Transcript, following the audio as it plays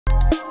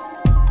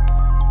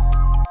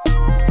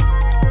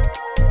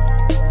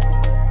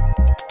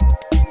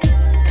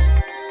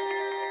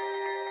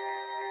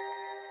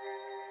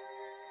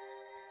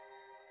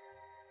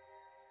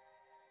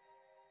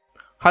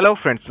Hello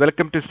friends,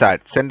 welcome to SAT,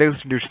 Center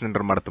Institution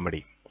Center Marathamadi.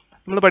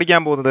 We will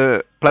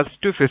study Plus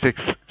 2 Physics,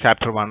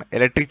 Chapter 1,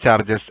 Electric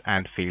Charges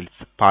and Fields,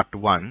 Part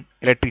 1,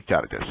 Electric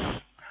Charges.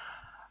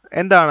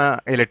 What is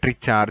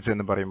electric charge?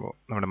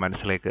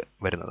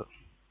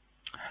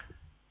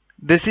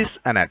 This is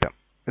an atom.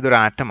 This is an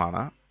atom.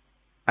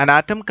 An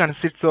atom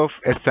consists of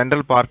a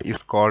central part is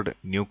called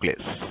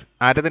nucleus.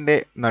 Atom is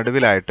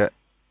the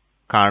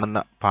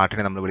part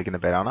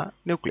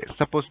nucleus.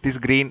 Suppose this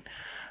green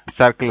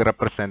circle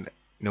represents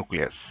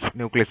nucleus.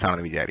 Nucleus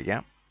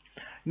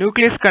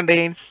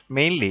contains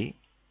mainly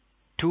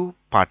two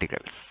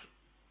particles,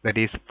 that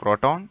is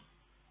proton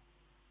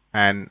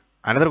and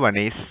another one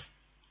is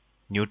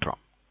neutron.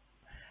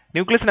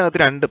 Nucleus is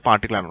two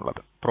particles,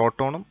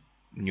 proton and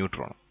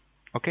neutron.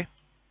 Okay.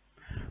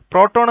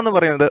 Proton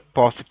is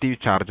positive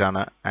charge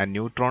and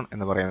neutron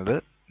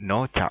is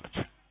no charge.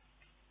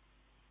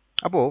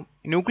 So,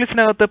 nucleus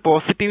is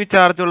positive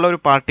charge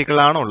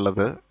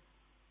particle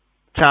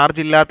charge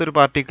illathor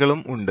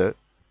particle undu.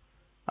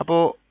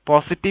 So,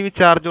 positive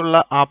charge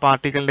ulla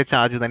particle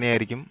charge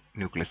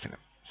nucleus.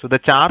 So, the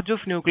charge of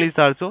nucleus is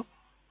also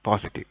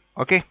positive.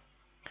 Okay.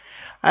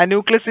 And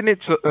nucleus in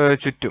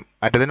chuttum.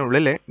 At the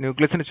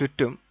nucleus in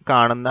chuttum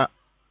കാണുന്ന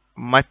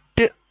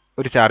മറ്റ്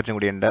ഒരു charge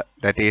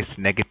that is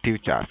negative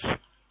charge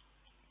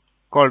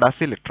called as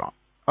electron.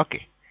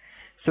 Okay.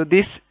 So,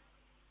 this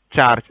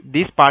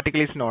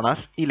particle is known as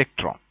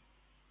electron.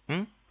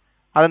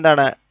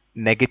 That's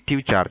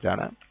negative charge.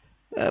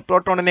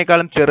 Proton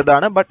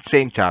but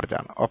same charge,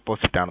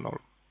 opposite.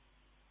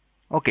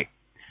 Okay.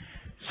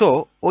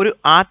 So, one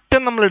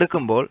atom we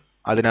എടുക്കുമ്പോൾ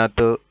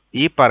അതിനകത്ത്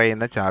ഈ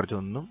പറയുന്ന charge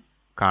ഒന്നും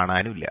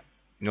കാണാനില്ല.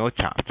 No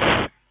charge.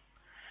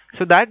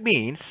 So that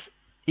means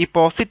ഈ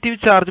positive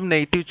charge ഉം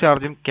negative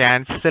charge ഉം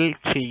cancel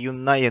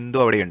ചെയ്യുന്ന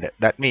എന്തോ അവിടെയുണ്ട്.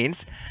 That means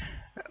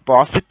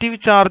positive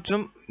charge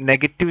ഉം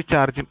negative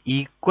charge ഉം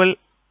equal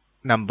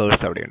numbers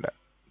അവിടെയുണ്ട്.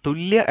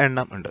 തുല്യ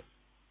എണ്ണം ഉണ്ട്.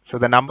 So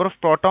the number of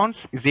protons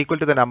is equal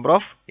to the number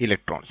of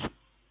electrons.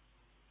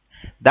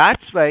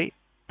 That's why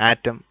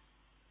atom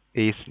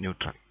is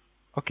neutral.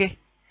 Okay.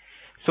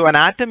 So an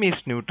atom is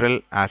neutral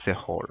as a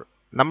whole.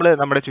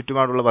 നമ്മുടെ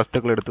ചുറ്റുപാടുള്ള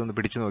വസ്തുക്കൾ എടുത്തു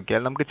പിടിച്ചു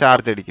നോക്കിയാൽ നമുക്ക്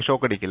ചാർജ് അടിക്കും,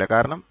 ഷോക്ക് അടിക്കില്ല.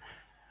 കാരണം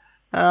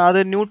അത്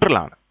ന്യൂട്രൽ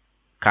ആണ്.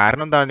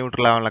 കാരണം എന്താ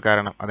ന്യൂട്രൽ ആവാനുള്ള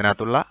കാരണം?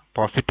 അതിനകത്തുള്ള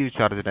പോസിറ്റീവ്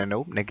ചാർജിന്റെ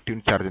എണ്ണവും നെഗറ്റീവ്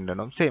ചാർജിന്റെ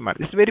എണ്ണവും സെയിം ആണ്.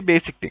 It's very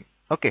basic thing.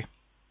 Okay.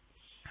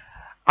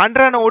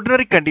 Under an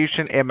ordinary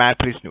condition, a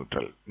matter is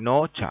neutral. No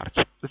charge.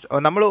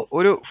 നമ്മൾ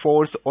ഒരു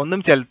ഫോഴ്സ് ഒന്നും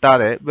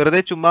ചെലുത്താതെ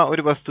വെറുതെ ചുമ്മാ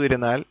ഒരു വസ്തു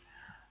ഇരുന്നാൽ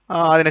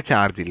അതിന്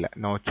ചാർജ് ഇല്ല.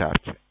 No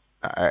charge.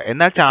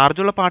 എന്നാൽ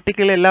ചാർജുള്ള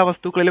പാർട്ടിക്കിൾ എല്ലാ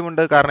വസ്തുക്കളിലും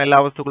ഉണ്ട്. കാരണം എല്ലാ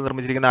വസ്തുക്കളും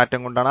നിർമ്മിച്ചിരിക്കുന്ന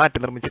ആറ്റം കൊണ്ടാണ്.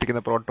 ആറ്റം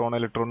നിർമ്മിച്ചിരിക്കുന്ന പ്രോട്ടോൺ,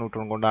 ഇലക്ട്രോൺ,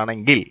 ന്യൂട്രോൺ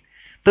കൊണ്ടാണെങ്കിൽ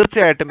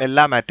തീർച്ചയായിട്ടും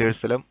എല്ലാ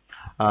മാറ്റേഴ്സിലും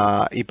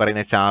ഈ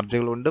പറയുന്ന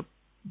ചാർജുകളുണ്ട്.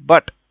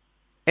 ബട്ട്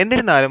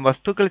എന്നിരുന്നാലും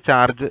വസ്തുക്കൾ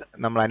ചാർജ്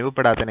നമ്മൾ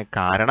അനുഭവപ്പെടാത്തതിന്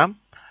കാരണം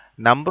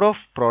number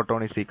of proton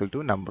is equal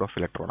to number of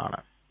electron ആണ്.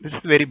 This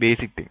is very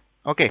basic thing.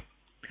 Okay.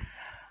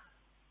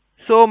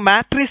 So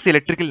matter is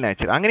electrical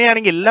nature.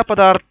 അങ്ങനെയാണെങ്കിൽ എല്ലാ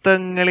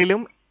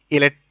പദാർത്ഥങ്ങളിലും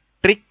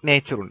ഇലക്ട്രിക്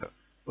നേച്ചർ ഉണ്ട്.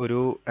 ഒരു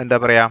എന്താ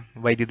പറയാ,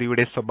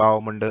 വൈദ്യുതിയുടെ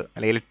സ്വഭാവമുണ്ട്,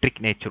 അല്ലെങ്കിൽ ഇലക്ട്രിക്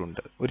നേച്ചർ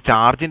ഉണ്ട്. ഒരു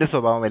ചാർജിന്റെ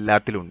സ്വഭാവം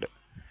എല്ലാത്തിലും ഉണ്ട്.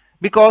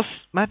 Because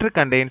matter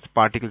contains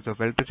particles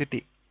of electricity.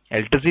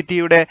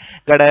 ഇലക്ട്രിസിറ്റിയുടെ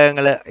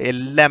ഘടകങ്ങൾ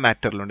എല്ലാ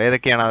മാറ്ററിലുണ്ട്.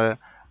 ഏതൊക്കെയാണ് അത്?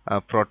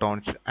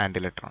 Protons and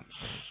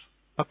electrons.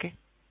 Okay.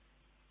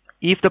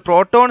 If the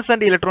protons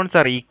and electrons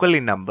are equal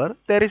in number,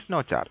 there is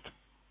no charge.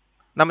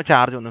 നമ്മൾ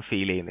ചാർജ് ഒന്നും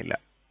ഫീൽ ചെയ്യുന്നില്ല.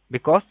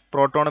 ബിക്കോസ്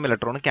പ്രോട്ടോണും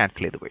ഇലക്ട്രോണും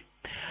ക്യാൻസൽ ചെയ്ത് പോയി.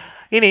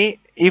 ഇനി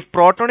if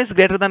proton is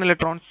greater than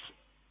electrons,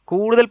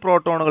 കൂടുതൽ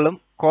പ്രോട്ടോണുകളും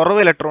കുറവ്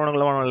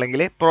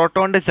ഇലക്ട്രോണുകളുമാണെങ്കിൽ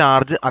പ്രോട്ടോണിന്റെ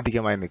ചാർജ്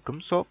അധികമായി നിൽക്കും.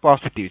 സോ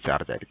പോസിറ്റീവ്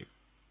ചാർജ് ആയിരിക്കും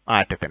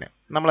ആറ്റത്തിന്.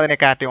 നമ്മളതിനെ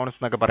കാറ്റയോൺസ്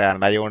എന്നൊക്കെ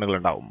പറയാറുണ്ട് അയോണുകൾ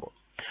ഉണ്ടാവുമ്പോൾ.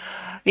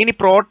 ഇനി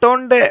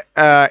പ്രോട്ടോണിന്റെ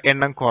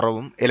എണ്ണം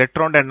കുറവും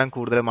ഇലക്ട്രോണിന്റെ എണ്ണം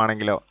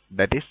കൂടുതലുമാണെങ്കിലോ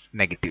that is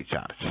negative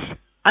charge.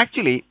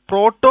 Actually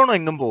proton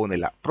എങ്ങും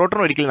പോകുന്നില്ല.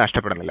 പ്രോട്ടോൺ ഒരിക്കലും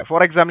നഷ്ടപ്പെടുന്നില്ല.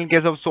 For example in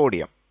case of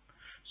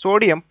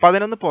sodium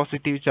 11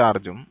 positive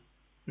ചാർജും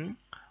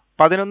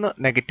 11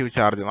 നെഗറ്റീവ്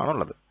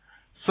ചാർജുമാണുള്ളത്.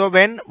 സോ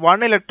വെൻ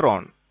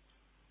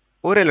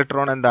ഒരു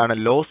ഇലക്ട്രോൺ എന്താണ്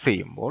ലോസ്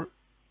ചെയ്യുമ്പോൾ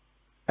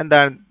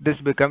എന്താണ്?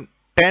 This become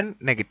 10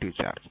 negative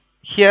charge.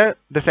 Here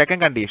the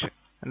second condition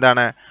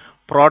എന്താണ്?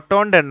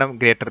 പ്രോട്ടോണിന്റെ എണ്ണം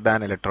ഗ്രേറ്റർ ദാൻ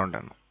ഇലക്ട്രോണിന്റെ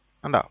എണ്ണം.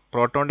 എന്താ?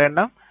 പ്രോട്ടോണിന്റെ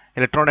എണ്ണം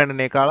ഇലക്ട്രോണിന്റെ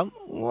എണ്ണത്തിനേക്കാളും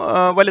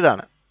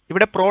വലുതാണ്.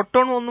 ഇവിടെ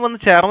പ്രോട്ടോൺ ഒന്നും വന്ന്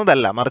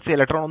ചേർന്നതല്ല, മറിച്ച്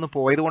ഇലക്ട്രോൺ ഒന്ന്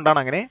പോയത്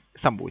കൊണ്ടാണ് അങ്ങനെ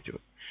സംഭവിച്ചത്.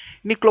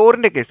 ഇനി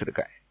ക്ലോറിന്റെ കേസ്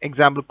എടുക്കാം.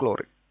 Example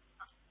chlorine.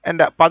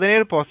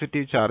 17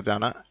 പോസിറ്റീവ്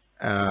ചാർജാണ്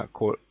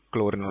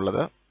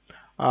ക്ലോറിനുള്ളത്,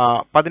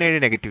 17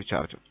 നെഗറ്റീവ്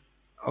ചാർജും.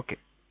 ഓക്കെ.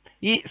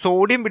 ഈ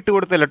സോഡിയം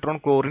വിട്ടുകൊടുത്ത ഇലക്ട്രോൺ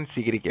ക്ലോറിൻ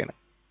സ്വീകരിക്കുകയാണ്.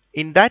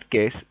 ഇൻ ദാറ്റ്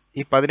കേസ്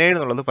ഈ 17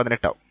 എന്നുള്ളത്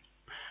 18 ആവും.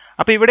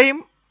 അപ്പൊ ഇവിടെയും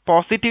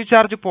പോസിറ്റീവ്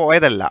ചാർജ്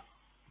പോയതല്ല.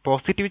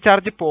 പോസിറ്റീവ്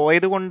ചാർജ്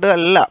പോയത്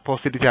കൊണ്ടല്ല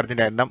പോസിറ്റീവ്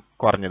ചാർജിന്റെ എണ്ണം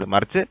കുറഞ്ഞത്,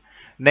 മറിച്ച്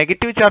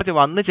നെഗറ്റീവ് ചാർജ്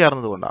വന്നു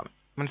ചേർന്നത് കൊണ്ടാണ്.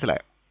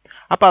 മനസ്സിലായോ?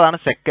 അപ്പൊ അതാണ്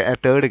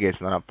തേർഡ് കേസ്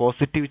എന്ന് പറഞ്ഞാൽ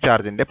പോസിറ്റീവ്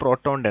ചാർജിന്റെ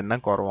പ്രോട്ടോണിന്റെ എണ്ണം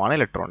കുറവാണ്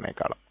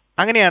ഇലക്ട്രോണിനേക്കാളും.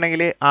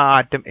 അങ്ങനെയാണെങ്കിൽ ആ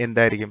ആറ്റം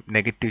എന്തായിരിക്കും?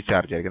 നെഗറ്റീവ്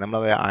ചാർജ് ആയിരിക്കും.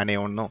 നമ്മൾ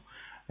ആനയോണെന്നോ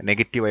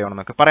നെഗറ്റീവ് അയോൺ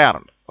എന്നൊക്കെ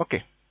പറയാറുണ്ട്. Okay.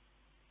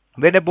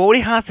 When a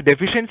body has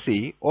deficiency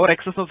or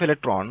excess of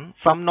electron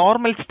from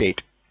normal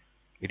state,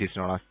 it is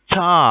known as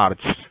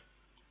charge.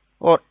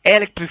 or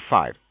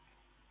electrified.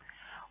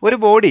 ഒരു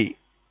ബോഡി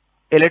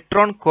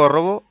ഇലക്ട്രോൺ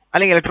കുറവോ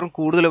അല്ലെങ്കിൽ ഇലക്ട്രോൺ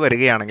കൂടുതൽ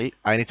വരികയാണെങ്കിൽ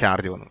അതിന്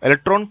ചാർജ് വന്നു.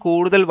 ഇലക്ട്രോൺ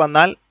കൂടുതൽ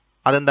വന്നാൽ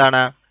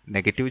അതെന്താണ്?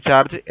 Negative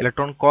charge.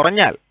 ഇലക്ട്രോൺ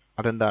കുറഞ്ഞാൽ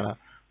അതെന്താണ്?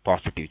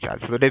 Positive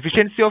charge. So the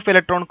deficiency of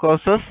electron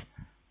causes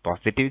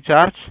positive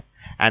charge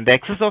and the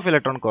excess of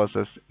electron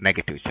causes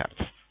negative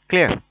charge.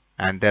 Clear?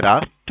 And there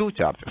are two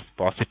charges,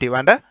 positive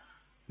and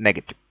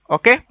negative.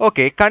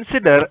 Okay,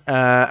 consider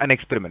an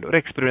experiment. ഒരു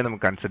experiment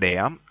നമുക്ക് consider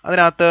ചെയ്യാം.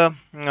 അതിനകത്ത്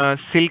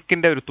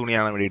സിൽക്കിന്റെ ഒരു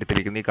തുണിയാണ് ഇവിടെ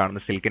എടുത്തിരിക്കുന്നത്. ഈ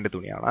കാണുന്ന സിൽക്കിന്റെ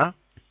തുണിയാണ്.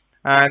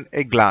 ആൻഡ്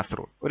എ ഗ്ലാസ്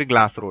റോഡ്, ഒരു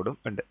ഗ്ലാസ് റോഡും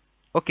ഉണ്ട്.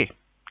 Okay,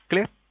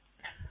 clear?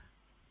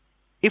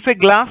 If A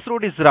glass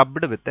rod is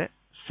rubbed with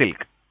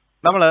silk,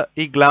 നമ്മൾ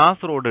ഈ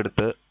ഗ്ലാസ് റോഡ്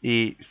എടുത്ത് ഈ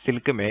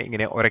സിൽക്കുമേ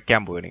ഇങ്ങനെ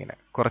ഉരയ്ക്കാൻ പോവുകയാണ്. ഇങ്ങനെ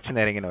കുറച്ചു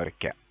നേരം ഇങ്ങനെ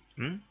ഉരയ്ക്കാം.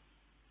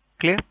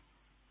 ക്ലിയർ?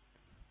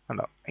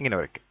 ഉണ്ടോ? ഇങ്ങനെ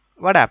ഉരയ്ക്കാം.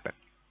 What happen?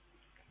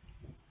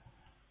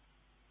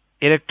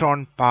 Electron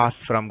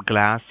pass from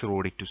glass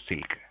rod to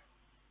silk.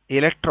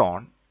 Electron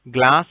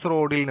glass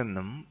റോഡിൽ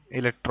നിന്നും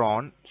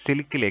ഇലക്ട്രോൺ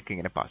സിൽക്കിലേക്ക്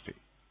ഇങ്ങനെ പാസ്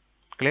ചെയ്യും.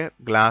 ക്ലിയർ?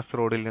 ഗ്ലാസ്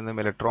റോഡിൽ നിന്നും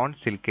ഇലക്ട്രോൺ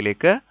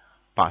സിൽക്കിലേക്ക്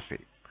പാസ്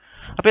ചെയ്യും.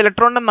 അപ്പൊ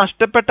ഇലക്ട്രോണിനെ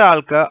നഷ്ടപ്പെട്ട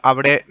ആൾക്ക്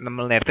അവിടെ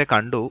നമ്മൾ നേരത്തെ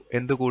കണ്ടു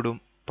എന്ത് കൂടും?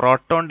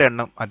 പ്രോട്ടോണിന്റെ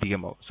എണ്ണം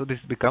അധികമാവും. So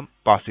this become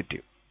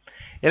positive.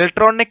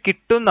 ഇലക്ട്രോണിനെ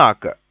കിട്ടുന്ന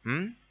ആൾക്ക്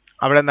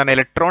അവിടെ എന്താണ്?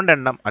 ഇലക്ട്രോണിന്റെ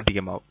എണ്ണം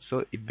അധികമാവും. So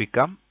it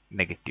become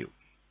negative.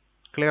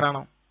 Clear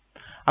ആണോ?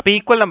 അപ്പൊ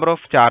ഈക്വൽ നമ്പർ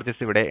ഓഫ്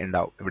ചാർജസ് ഇവിടെ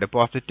ഉണ്ടാവും. ഇവിടെ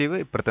പോസിറ്റീവ്,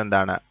 ഇപ്പുറത്ത്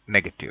എന്താണ്?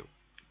 നെഗറ്റീവ്.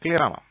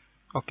 ക്ലിയർ ആണോ?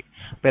 ഓക്കെ.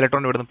 അപ്പൊ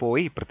ഇലക്ട്രോൺ ഇവിടുന്ന്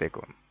പോയി ഇപ്പുറത്തേക്ക്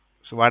വന്നു.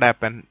 So what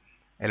happen?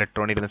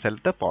 ഇലക്ട്രോൺ ഇരുന്ന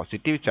സ്ഥലത്ത്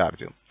പോസിറ്റീവ്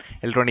ചാർജും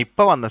ഇലക്ട്രോൺ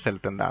ഇപ്പൊ വന്ന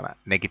സ്ഥലത്ത് എന്താണ്?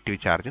 നെഗറ്റീവ്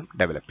ചാർജും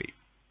ഡെവലപ്പ് ചെയ്യും.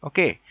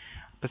 ഓക്കെ.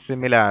 അപ്പൊ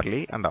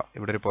സിമിലാർലി ഉണ്ടോ?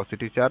 ഇവിടെ ഒരു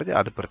പോസിറ്റീവ് ചാർജ്,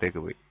 അത്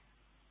ഇപ്പുറത്തേക്ക് പോയി.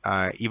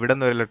 ഇവിടെ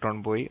നിന്ന് ഒരു ഇലക്ട്രോൺ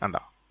പോയി,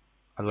 ഉണ്ടോ?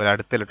 അതുപോലെ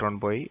അടുത്ത ഇലക്ട്രോൺ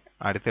പോയി,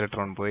 അടുത്ത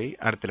ഇലക്ട്രോൺ പോയി,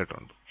 അടുത്ത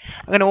ഇലക്ട്രോൺ പോയി.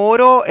 അങ്ങനെ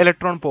ഓരോ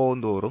ഇലക്ട്രോൺ പോകും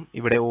തോറും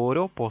ഇവിടെ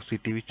ഓരോ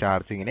പോസിറ്റീവ്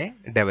ചാർജ് ഇങ്ങനെ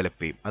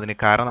ഡെവലപ്പ് ചെയ്യും. അതിന്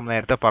കാരണം നമ്മൾ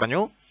നേരത്തെ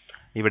പറഞ്ഞു,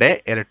 ഇവിടെ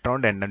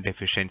ഇലക്ട്രോണിന്റെ എണ്ണം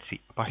ഡെഫിഷ്യൻസി.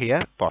 അപ്പൊ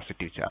ഹിയർ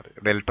പോസിറ്റീവ് ചാർജ്,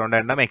 ഇവിടെ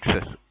ഇലക്ട്രോണിന്റെ എണ്ണം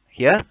excess,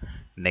 here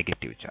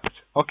negative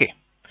charge. Okay.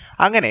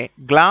 അങ്ങനെ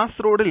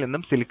ഗ്ലാസ് റോഡിൽ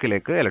നിന്നും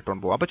സിൽക്കിലേക്ക് ഇലക്ട്രോൺ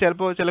പോകും. അപ്പൊ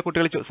ചിലപ്പോൾ ചില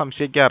കുട്ടികൾ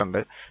സംശയിക്കാറുണ്ട്,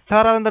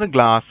 സാർ അതെന്താണ്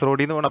ഗ്ലാസ്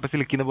റോഡിൽ നിന്ന് പോകണം, അപ്പൊ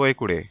സിൽക്കിൽ നിന്ന് പോയി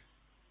കൂടെ?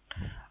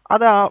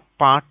 അത് ആ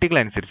പാർട്ടികൾ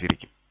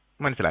അനുസരിച്ചിരിക്കും.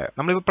 മനസ്സിലായോ?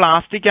 നമ്മളിപ്പോൾ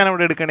പ്ലാസ്റ്റിക് ആണ്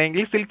ഇവിടെ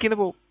എടുക്കണമെങ്കിൽ സിൽക്കിൽ നിന്ന്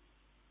പോകും.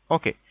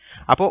 ഓക്കെ.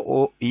 അപ്പോൾ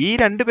ഈ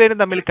രണ്ടുപേരും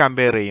തമ്മിൽ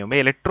കമ്പയർ ചെയ്യുമ്പോൾ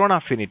ഇലക്ട്രോൺ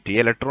അഫിനിറ്റി,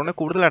 ഇലക്ട്രോണിനെ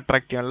കൂടുതൽ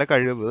അട്രാക്ട് ചെയ്യാനുള്ള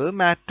കഴിവ്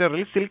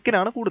മാറ്ററിൽ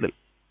സിൽക്കിനാണ് കൂടുതൽ.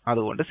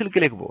 അതുകൊണ്ട്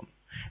സിൽക്കിലേക്ക് പോകുന്നു.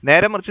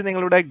 നേരെ മറിച്ച്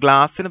നിങ്ങളുടെ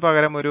ഗ്ലാസിന്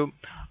പകരം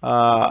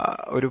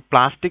ഒരു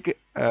പ്ലാസ്റ്റിക്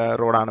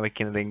റോഡാണ്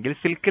വെക്കുന്നതെങ്കിൽ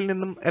സിൽക്കിൽ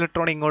നിന്നും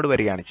ഇലക്ട്രോൺ ഇങ്ങോട്ട്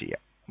വരികയാണ് ചെയ്യുക.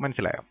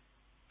 മനസ്സിലായോ?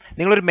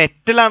 നിങ്ങളൊരു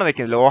മെറ്റലാണ്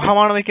വെക്കുന്നത്,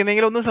 ലോഹമാണ്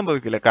വെക്കുന്നതെങ്കിൽ ഒന്നും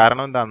സംഭവിക്കില്ല.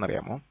 കാരണം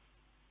എന്താണെന്നറിയാമോ?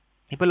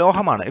 ഇപ്പൊ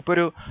ലോഹമാണ്, ഇപ്പൊ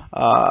ഒരു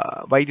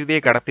വൈദ്യുതിയെ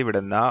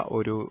കടത്തിവിടുന്ന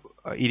ഒരു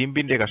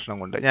ഇരുമ്പിന്റെ കഷ്ണം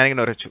കൊണ്ട്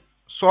ഞാനിങ്ങനെ ഉരച്ചു,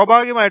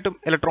 സ്വാഭാവികമായിട്ടും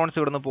ഇലക്ട്രോൺസ്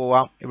ഇവിടുന്ന്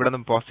പോവാം, ഇവിടെ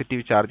നിന്ന്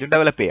പോസിറ്റീവ് ചാർജ്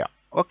ഡെവലപ്പ് ചെയ്യാം.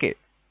 Okay,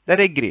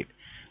 that agreed.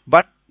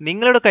 ബട്ട്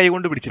നിങ്ങളുടെ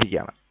കൈകൊണ്ട്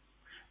പിടിച്ചിരിക്കുകയാണ്.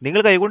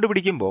 നിങ്ങൾ കൈകൊണ്ട്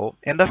പിടിക്കുമ്പോൾ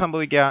എന്താ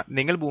സംഭവിക്കുക?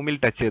 നിങ്ങൾ ഭൂമിയിൽ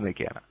ടച്ച് ചെയ്ത്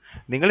നിൽക്കുകയാണ്.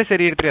 നിങ്ങളുടെ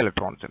ശരീരത്തിൽ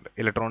ഇലക്ട്രോൺസ് ഉണ്ട്.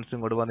 ഇലക്ട്രോൺസ്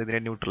ഇങ്ങോട്ട് വന്ന് ഇതിനെ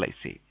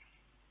ന്യൂട്രലൈസ് ചെയ്യും.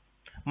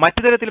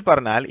 മറ്റു തരത്തിൽ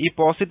പറഞ്ഞാൽ ഈ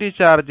പോസിറ്റീവ്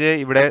ചാർജ്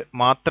ഇവിടെ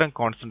മാത്രം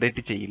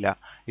കോൺസെൻട്രേറ്റ് ചെയ്യില്ല.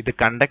 ഇത്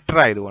കണ്ടക്ടർ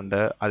ആയതുകൊണ്ട്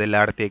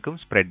അതെല്ലായിടത്തേക്കും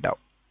സ്പ്രെഡ്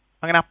ആവും.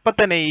 അങ്ങനെ അപ്പം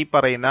തന്നെ ഈ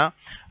പറയുന്ന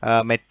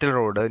മെറ്റൽ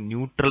റോഡ്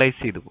ന്യൂട്രലൈസ്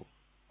ചെയ്തു പോകും.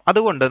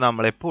 അതുകൊണ്ട്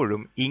നമ്മൾ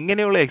എപ്പോഴും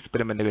ഇങ്ങനെയുള്ള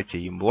എക്സ്പെരിമെന്റുകൾ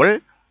ചെയ്യുമ്പോൾ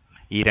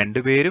ഈ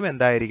രണ്ടുപേരും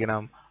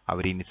എന്തായിരിക്കണം?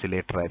 അവർ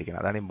ഇൻസുലേറ്റർ ആയിരിക്കണം.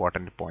 അതാണ്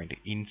ഇമ്പോർട്ടന്റ് പോയിന്റ്.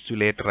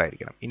 ഇൻസുലേറ്റർ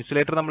ആയിരിക്കണം.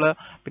 ഇൻസുലേറ്റർ നമ്മൾ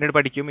പിന്നീട്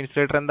പഠിക്കും.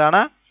 ഇൻസുലേറ്റർ എന്താണ്?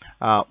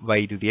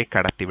 വൈദ്യുതിയെ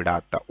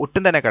കടത്തിവിടാത്ത,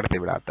 ഒട്ടും തന്നെ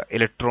കടത്തിവിടാത്ത,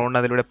 ഇലക്ട്രോൺ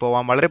അതിലൂടെ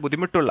പോകാൻ വളരെ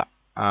ബുദ്ധിമുട്ടുള്ള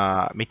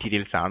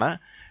മെറ്റീരിയൽസ് ആണ്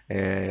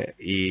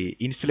ഈ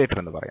ഇൻസുലേറ്റർ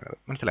എന്ന് പറയുന്നത്.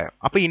 മനസ്സിലായോ?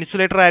 അപ്പൊ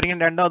ഇൻസുലേറ്റർ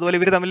ആയിരിക്കും രണ്ടും. അതുപോലെ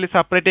ഇവർ തമ്മിൽ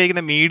സെപ്പറേറ്റ്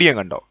ചെയ്യുന്ന മീഡിയം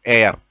കണ്ടോ?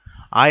 എയർ.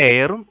 ആ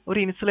എയറും ഒരു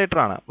ഇൻസുലേറ്റർ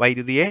ആണ്,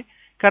 വൈദ്യുതിയെ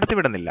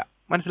കടത്തിവിടുന്നില്ല.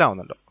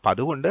 മനസ്സിലാവുന്നുണ്ടോ? അപ്പൊ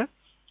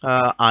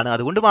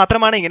അതുകൊണ്ട്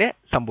മാത്രമാണ് ഇങ്ങനെ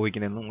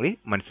സംഭവിക്കുന്നതെന്നും കൂടി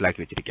മനസ്സിലാക്കി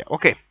വെച്ചിരിക്കുക.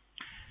 Okay.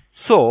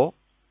 So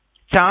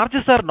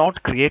charges are not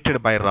created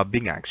by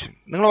rubbing action.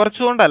 നിങ്ങൾ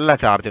ഉറച്ചുകൊണ്ടല്ല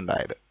ചാർജ്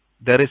ഉണ്ടായത്.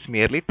 There is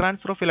merely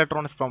transfer of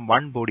electrons from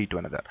one body to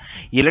another.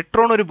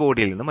 Electron ഒരു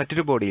ബോഡിയിൽ നിന്ന്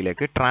മറ്റൊരു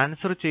ബോഡിയിലേക്ക്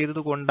ട്രാൻസ്ഫർ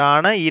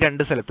ചെയ്തതുകൊണ്ടാണ് ഈ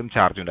രണ്ട് സ്ഥലത്തും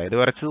ചാർജ് ഉണ്ടായത്.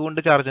 വരച്ചതുകൊണ്ട്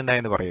ചാർജ്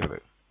ഉണ്ടായെന്ന് പറയരുത്.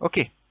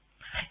 Okay.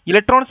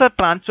 Electrons are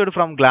transferred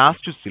from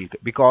glass to silk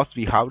because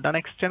we have done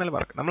external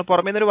work. നമ്മൾ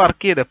പുറമേ നിന്നൊരു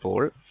വർക്ക്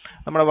ചെയ്തപ്പോൾ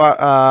നമ്മുടെ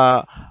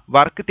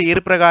വർക്ക്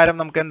തിയറി പ്രകാരം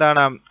നമുക്ക്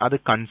എന്താണ്? അത്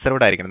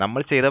കൺസർവ്ഡ് ആയിരിക്കണം.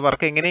 നമ്മൾ ചെയ്ത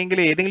വർക്ക്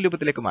എങ്ങനെയെങ്കിലും ഏതെങ്കിലും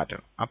രൂപത്തിലേക്ക്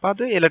മാറ്റണം. അപ്പൊ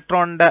അത്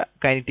ഇലക്ട്രോണിന്റെ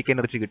കൈനറ്റിക്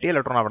എനർജി കിട്ടി,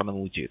 ഇലക്ട്രോൺ അവിടെ നിന്ന്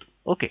മൂവ് ചെയ്തു.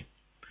 Okay.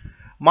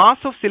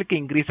 Mass of silk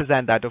increases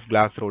and that of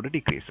glass rod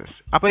decreases.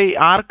 അപ്പൊ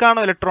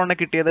ആർക്കാണോ ഇലക്ട്രോണിനെ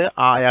കിട്ടിയത്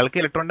അയാൾക്ക്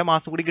ഇലക്ട്രോണിന്റെ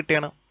മാസ് കൂടി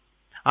കിട്ടിയാണ്.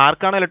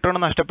 ആർക്കാണോ ഇലക്ട്രോൺ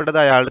നഷ്ടപ്പെട്ടത്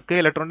അയാൾക്ക്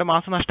ഇലക്ട്രോണിന്റെ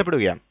മാസ്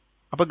നഷ്ടപ്പെടുകയാണ്.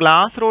 അപ്പൊ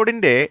ഗ്ലാസ്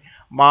റോഡിന്റെ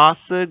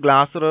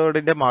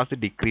മാസ്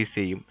ഡിക്രീസ്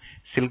ചെയ്യും,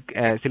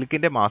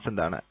 സിൽക്കിന്റെ മാസ്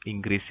എന്താണ്?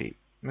 ഇൻക്രീസ് ചെയ്യും.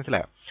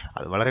 മനസ്സിലായോ?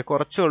 അത് വളരെ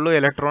കുറച്ചേ ഉള്ളൂ.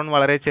 ഇലക്ട്രോൺ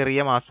വളരെ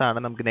ചെറിയ മാസാണ്,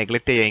 നമുക്ക്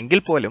നെഗ്ലക്ട് ചെയ്യാം. എങ്കിൽ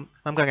പോലും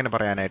നമുക്ക് അങ്ങനെ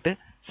പറയാനായിട്ട്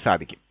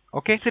സാധിക്കും.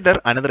 ഓക്കെ. Consider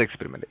another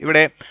experiment.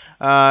 ഇവിടെ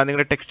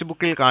നിങ്ങളുടെ ടെക്സ്റ്റ്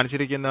ബുക്കിൽ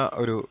കാണിച്ചിരിക്കുന്ന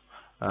ഒരു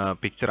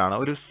പിക്ചറാണ്.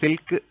 ഒരു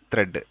സിൽക്ക്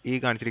ത്രെഡ്, ഈ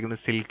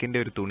കാണിച്ചിരിക്കുന്നത് സിൽക്കിന്റെ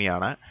ഒരു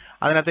തുണിയാണ്.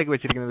 അതിനകത്തേക്ക്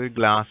വെച്ചിരിക്കുന്നത് ഒരു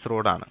ഗ്ലാസ്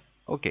റോഡാണ്.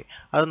 ഓക്കെ,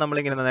 അത്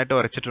നമ്മളിങ്ങനെ നന്നായിട്ട്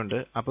ഉരച്ചിട്ടുണ്ട്.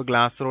 അപ്പോൾ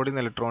ഗ്ലാസ് റോഡിൽ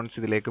നിന്ന് ഇലക്ട്രോൺസ്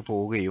ഇതിലേക്ക്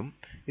പോവുകയും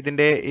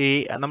ഇതിന്റെ ഈ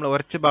നമ്മൾ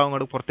ഉരച്ച ഭാഗം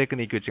കൊണ്ട് പുറത്തേക്ക്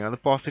നീക്കി വെച്ചിരിക്കുന്നത്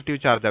അത് പോസിറ്റീവ്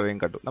ചാർജ് ആവുകയും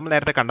കണ്ടു. നമ്മൾ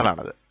നേരത്തെ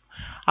കണ്ടതാണത്.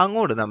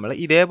 അങ്ങോട്ട് നമ്മൾ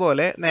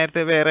ഇതേപോലെ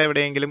നേരത്തെ വേറെ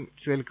എവിടെയെങ്കിലും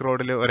സിൽക്ക്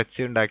റോഡിൽ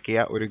ഉരച്ച്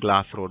ഉണ്ടാക്കിയ ഒരു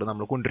ഗ്ലാസ് റോഡ്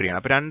നമ്മൾ കൊണ്ടുവരികയാണ്.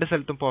 അപ്പോൾ രണ്ട്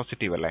സ്ഥലത്തും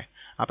പോസിറ്റീവ് അല്ലേ?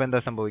 അപ്പോൾ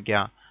എന്താ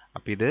സംഭവിക്കുക?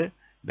 അപ്പോൾ ഇത്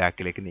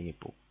ബാക്കിലേക്ക്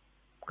നീങ്ങിപ്പോവും.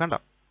 കണ്ടോ?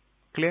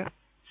 ക്ലിയർ?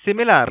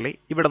 സിമിലാർലി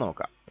ഇവിടെ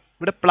നോക്കാം.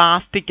 ഇവിടെ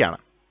പ്ലാസ്റ്റിക് ആണ്,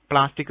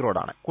 പ്ലാസ്റ്റിക്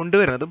റോഡാണ്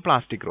കൊണ്ടുവരുന്നതും.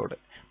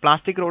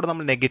 പ്ലാസ്റ്റിക് റോഡ്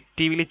നമ്മൾ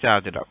നെഗറ്റീവ്ലി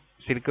ചാർജ്ഡ് ആവും.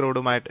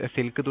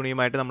 സിൽക്ക്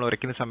തുണിയുമായിട്ട് നമ്മൾ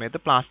ഉരയ്ക്കുന്ന സമയത്ത്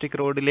പ്ലാസ്റ്റിക്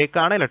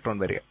റോഡിലേക്കാണ് ഇലക്ട്രോൺ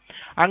വരിക.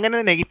 അങ്ങനെ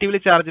നെഗറ്റീവ്ലി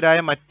ചാർജ്ഡ് ആയ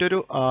മറ്റൊരു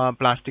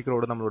പ്ലാസ്റ്റിക്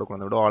റോഡ് നമ്മളിവിടെ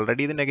കൊണ്ടുവന്നു. ഇവിടെ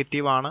ഓൾറെഡി ഇത്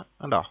നെഗറ്റീവ് ആണ്,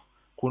 കണ്ടോ?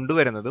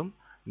 കൊണ്ടുവരുന്നതും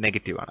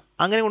നെഗറ്റീവ് ആണ്.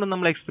 അങ്ങനെ കൊണ്ട്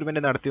നമ്മൾ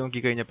എക്സ്പെരിമെന്റ് നടത്തി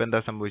നോക്കി കഴിഞ്ഞപ്പോൾ എന്താ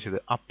സംഭവിച്ചത്?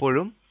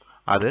 അപ്പോഴും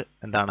അത്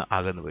എന്താണ്?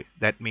 അകന്നു പോയി.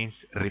 ദാറ്റ്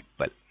മീൻസ്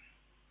റിപ്പൽ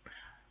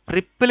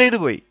ചെയ്ത്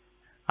പോയി.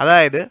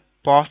 അതായത്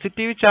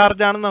പോസിറ്റീവ്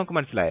ചാർജ് ആണെന്ന് നമുക്ക്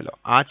മനസ്സിലായല്ലോ.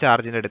 ആ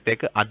ചാർജിന്റെ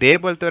അടുത്തേക്ക്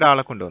അതേപോലത്തെ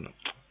ഒരാളെ കൊണ്ടുവന്നു.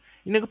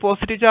 നിങ്ങൾക്ക്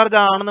പോസിറ്റീവ് ചാർജ്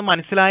ആണെന്ന്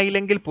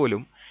മനസ്സിലായില്ലെങ്കിൽ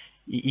പോലും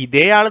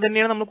ഇതേ ആൾ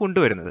തന്നെയാണ് നമ്മൾ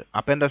കൊണ്ടുവരുന്നത്.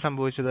 അപ്പൊ എന്താ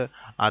സംഭവിച്ചത്?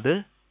 അത്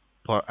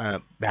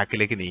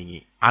ബാക്കിലേക്ക് നീങ്ങി,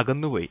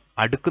 അകന്നുപോയി,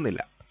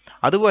 അടുക്കുന്നില്ല.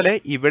 അതുപോലെ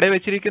ഇവിടെ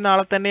വെച്ചിരിക്കുന്ന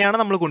ആളെ തന്നെയാണ്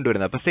നമ്മൾ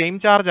കൊണ്ടുവരുന്നത്. അപ്പൊ സെയിം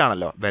ചാർജ്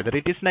ആണല്ലോ, whether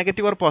it is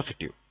negative or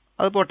positive.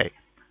 അത് പോട്ടെ,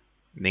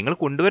 നിങ്ങൾ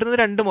കൊണ്ടുവരുന്നത്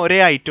രണ്ടും ഒരേ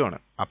ഐറ്റം ആണ്.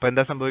 അപ്പൊ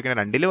എന്താ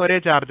സംഭവിക്കുന്നത്? രണ്ടിലും ഒരേ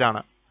ചാർജ്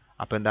ആണ്.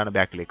 അപ്പൊ എന്താണ്?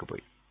 ബാക്കിലേക്ക്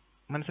പോയി.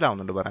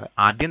 മനസ്സിലാവുന്നുണ്ട് പറയുന്നത്?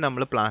 ആദ്യം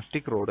നമ്മൾ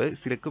പ്ലാസ്റ്റിക് റോഡ്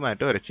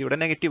സിൽക്കുമായിട്ട് ഉരച്ച് ഇവിടെ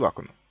നെഗറ്റീവ്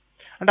ആക്കുന്നു,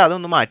 എന്നിട്ട്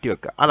അതൊന്ന് മാറ്റി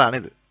വെക്കുക.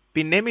 അതാണിത്.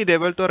 പിന്നെയും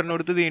ഇതേപോലത്തെ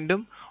ഒരെണ്ണെടുത്ത് വീണ്ടും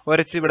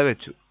ഉരച്ച് ഇവിടെ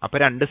വെച്ചു. അപ്പൊ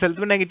രണ്ട്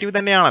സ്ഥലത്തും നെഗറ്റീവ്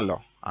തന്നെയാണല്ലോ.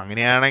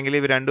 അങ്ങനെയാണെങ്കിൽ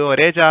ഇവർ രണ്ടും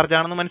ഒരേ ചാർജ്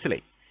ആണെന്ന്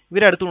മനസ്സിലായി.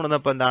 ഇവരടുത്ത്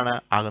കൊണ്ടുവന്നപ്പോൾ എന്താണ്?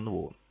 അകന്നു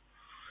പോകും.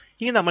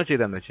 ഇനി നമ്മൾ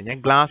ചെയ്തതെന്ന് വെച്ച് കഴിഞ്ഞാൽ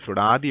ഗ്ലാസ്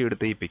റോഡ് ആദ്യം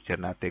എടുത്ത ഈ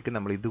പിക്ചറിനകത്തേക്ക്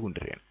നമ്മൾ ഇത്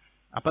കൊണ്ടുവരികയാണ്.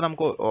 അപ്പൊ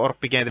നമുക്ക്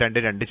ഉറപ്പിക്കാൻ ഇത്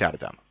രണ്ട്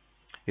ചാർജ് ആണ്.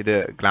 ഇത്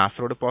glass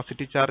rod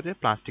positive charge,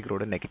 plastic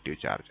road negative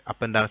charge.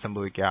 അപ്പൊ എന്താണ്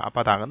സംഭവിക്കുക? അപ്പൊ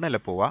അത് അകന്നല്ല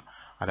പോവാ,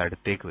 അത്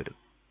അടുത്തേക്ക് വരും.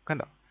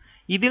 കണ്ടോ?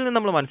 ഇതിൽ നിന്ന്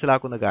നമ്മൾ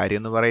മനസ്സിലാക്കുന്ന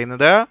കാര്യം എന്ന്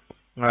പറയുന്നത്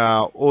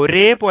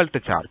ഒരേപോലത്തെ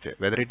charge,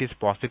 whether it is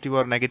positive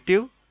or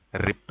negative,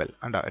 ripple.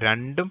 കണ്ടോ?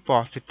 രണ്ടും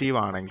പോസിറ്റീവ്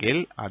ആണെങ്കിൽ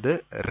അത്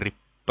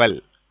റിപ്പൽ,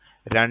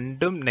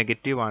 രണ്ടും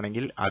നെഗറ്റീവ്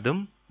ആണെങ്കിൽ അതും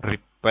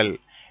റിപ്പൽ.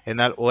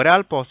 എന്നാൽ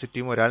ഒരാൾ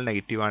പോസിറ്റീവും ഒരാൾ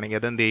നെഗറ്റീവ് ആണെങ്കിൽ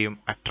അത് എന്ത് ചെയ്യും?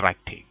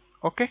 അട്രാക്ട് ചെയ്യും.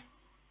 Okay,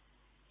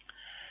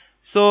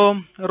 so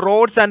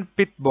roads and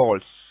pit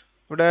balls.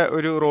 ഇവിടെ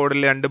ഒരു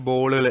റോഡിൽ രണ്ട്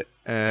ബോളുകൾ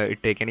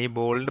ഇട്ടേക്കാണ്. ഈ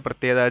ബോളിന്റെ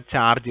പ്രത്യേകത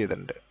ചാർജ്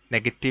ചെയ്തിട്ടുണ്ട്,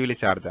 നെഗറ്റീവ്ലി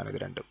ചാർജ് ആണ് ഇത്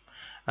രണ്ടും.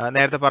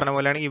 നേരത്തെ പറഞ്ഞ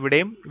പോലെയാണ്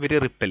ഇവിടെയും ഇവർ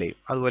റിപ്പൽ ചെയ്യും.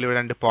 അതുപോലെ ഇവിടെ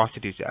രണ്ട്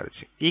പോസിറ്റീവ്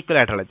ചാർജ്, ഈക്വൽ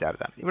ആയിട്ടുള്ള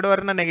ചാർജ് ആണ്. ഇവിടെ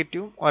ഒരെണ്ണം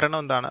നെഗറ്റീവും ഒരെണ്ണം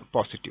എന്താണ്?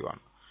 പോസിറ്റീവ് ആണ്.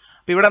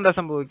 അപ്പൊ ഇവിടെ എന്താ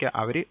സംഭവിക്കുക?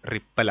 അവര്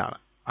റിപ്പലാണ്,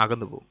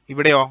 അകന്നു പോകും.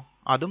 ഇവിടെയോ?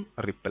 അതും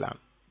റിപ്പലാണ്.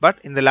 But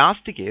in the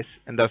last case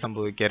എന്താ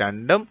സംഭവിക്കുക?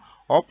 രണ്ടും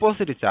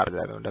ഓപ്പോസിറ്റ് ചാർജ്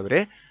ആയതുകൊണ്ട്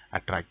അവര്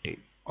അട്രാക്ട്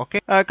ചെയ്യും. Okay,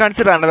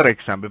 consider another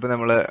example. ഇപ്പൊ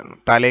നമ്മൾ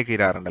തലയൊക്കെ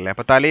ഇരാറുണ്ടല്ലേ?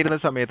 അപ്പൊ തലയിരുന്ന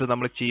സമയത്ത്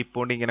നമ്മൾ ചീപ്പ്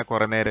കൊണ്ട് ഇങ്ങനെ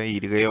കുറെ നേരം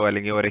ഇരുകയോ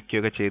അല്ലെങ്കിൽ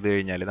ഉരയ്ക്കുകയോ ഒക്കെ ചെയ്ത്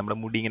കഴിഞ്ഞാൽ നമ്മുടെ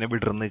മുടി ഇങ്ങനെ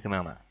വിടർന്ന്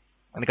നിൽക്കുന്നതാണ്.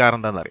 അതിന്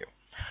കാരണം എന്താണെന്നറിയോ?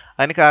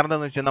 അതിന് കാരണം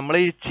എന്താണെന്ന് വെച്ചാൽ നമ്മൾ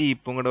ഈ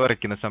ചീപ്പും കൂടെ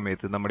വരയ്ക്കുന്ന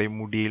സമയത്ത് നമ്മുടെ ഈ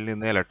മുടിയിൽ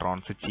നിന്ന്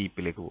ഇലക്ട്രോൺസ്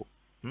ചീപ്പിലേക്ക് പോകും.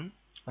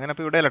 അങ്ങനെ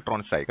അപ്പൊ ഇവിടെ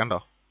ഇലക്ട്രോൺസ് ആയി, കണ്ടോ?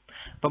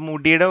 അപ്പൊ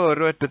മുടിയുടെ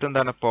ഓരോ അറ്റത്തും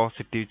എന്താണ്?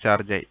 പോസിറ്റീവ്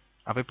ചാർജ് ആയി.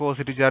 അപ്പൊ ഈ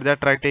പോസിറ്റീവ് ചാർജ്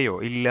അട്രാക്ട് ചെയ്യോ?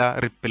 ഇല്ല,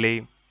 റിപ്പൽ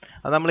ചെയ്യും.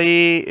 അത് നമ്മൾ ഈ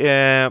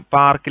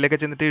പാർക്കിലൊക്കെ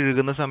ചെന്നിട്ട്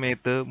ഇഴുകുന്ന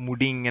സമയത്ത്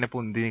മുടി ഇങ്ങനെ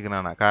പൊന്തി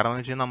നിൽക്കുന്നതാണ്. കാരണം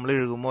എന്ന് വെച്ചാൽ നമ്മൾ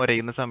ഇഴുകുമ്പോൾ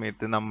ഒരയുന്ന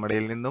സമയത്ത് നമ്മുടെ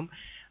നിന്നും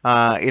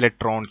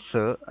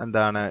ഇലക്ട്രോൺസ്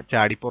എന്താണ്?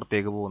 ചാടി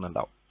പുറത്തേക്ക്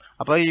പോകുന്നുണ്ടാവും.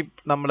 അപ്പൊ ഈ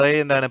നമ്മളെ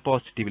എന്താണ്?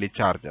 പോസിറ്റീവ്ലി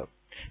ചാർജ് ആവും.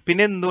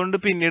 പിന്നെ എന്തുകൊണ്ട്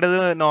പിന്നീട് അത്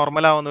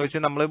നോർമൽ ആവുമെന്ന്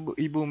വെച്ചാൽ നമ്മൾ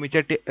ഈ ഭൂമി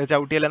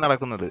ചവിട്ടിയല്ല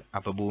നടക്കുന്നത്.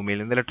 അപ്പൊ ഭൂമിയിൽ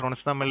നിന്ന്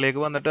ഇലക്ട്രോൺസ്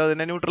നമ്മളിലേക്ക് വന്നിട്ട്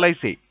അതിനെ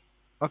ന്യൂട്രലൈസ് ചെയ്യും.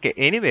 ഓക്കെ,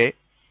 എനിവേ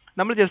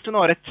നമ്മൾ ജസ്റ്റ്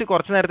ഒന്ന് ഉരച്ച്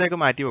കുറച്ച് നേരത്തേക്ക്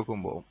മാറ്റി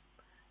വെക്കുമ്പോൾ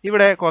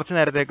ഇവിടെ കുറച്ച്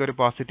നേരത്തേക്ക് ഒരു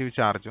പോസിറ്റീവ്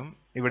ചാർജും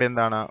ഇവിടെ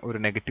എന്താണ്? ഒരു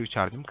നെഗറ്റീവ്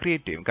ചാർജും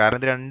ക്രിയേറ്റ് ചെയ്യും. കാരണം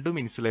ഇത് രണ്ടും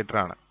ഇൻസുലേറ്റർ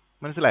ആണ്.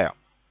 മനസ്സിലായോ?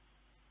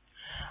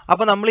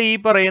 അപ്പൊ നമ്മൾ ഈ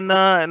പറയുന്ന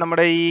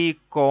നമ്മുടെ ഈ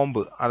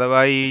കോമ്പ് അഥവാ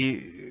ഈ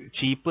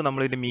ചീപ്പ്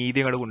നമ്മൾ ഇതിന്റെ മീതി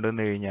അങ്ങോട്ട്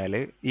കൊണ്ടുവന്നു കഴിഞ്ഞാൽ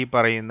ഈ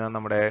പറയുന്ന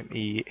നമ്മുടെ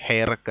ഈ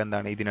ഹെയർ ഒക്കെ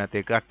എന്താണ്?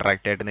 ഇതിനകത്തേക്ക്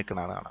അട്രാക്ട് ആയിട്ട്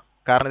നിൽക്കുന്നതാണ്.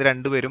 കാരണം ഇത്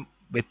രണ്ടുപേരും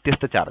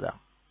വ്യത്യസ്ത ചാർജാണ്.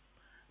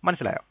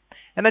 മനസ്സിലായോ?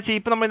 എന്നാൽ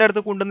ചീപ്പ് നമ്മളിന്റെ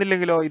അടുത്ത്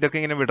കൊണ്ടുവന്നില്ലെങ്കിലോ ഇതൊക്കെ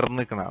ഇങ്ങനെ വിടർന്ന്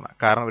നിൽക്കുന്നതാണ്.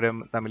 കാരണം ഇവർ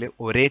തമ്മിൽ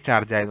ഒരേ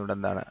ചാർജ് ആയതുകൊണ്ട്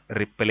എന്താണ്?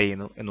 റിപ്പൽ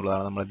ചെയ്യുന്നു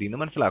എന്നുള്ളതാണ് നമ്മൾ ഇതിൽ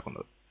നിന്ന്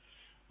മനസ്സിലാക്കുന്നത്.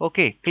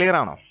 ഓക്കെ, ക്ലിയർ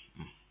ആണോ?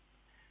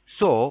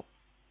 So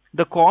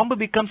the comb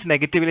becomes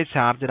negatively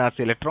charged as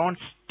electrons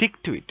stick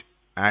to it,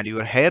 and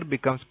your hair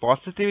becomes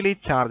positively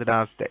charged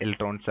as the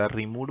electrons are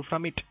removed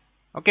from it.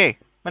 Okay,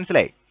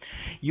 മനസ്സിലായി?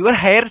 Your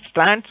hair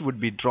strands would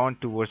be drawn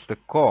towards the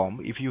comb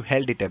if you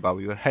held it above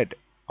your head.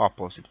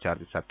 Opposite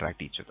charges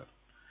attract each other.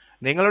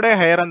 നിങ്ങളുടെ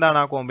hair എന്താണ്?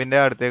 ആ കോമ്പിന്റെ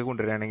അടുത്തേക്ക്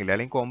കൊണ്ടുവരികയാണെങ്കിൽ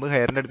അല്ലെങ്കിൽ കോമ്പ്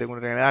ഹെയറിന്റെ അടുത്തേക്ക്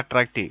കൊണ്ടുവരികയാണെങ്കിൽ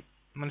attract ചെയ്യും.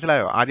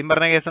 മനസ്സിലായോ? ആദ്യം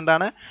പറഞ്ഞ കേസ്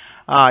എന്താണ്?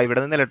 ഇവിടെ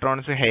നിന്ന്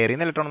ഇലക്ട്രോൺസ്, ഹെയറിൽ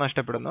നിന്ന് ഇലക്ട്രോൺ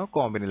നഷ്ടപ്പെടുന്നു,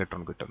 കോമ്പിന്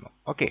ഇലക്ട്രോൺ കിട്ടുന്നു.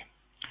 Okay,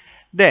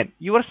 then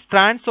your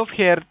strands of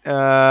hair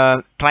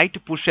try to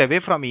push away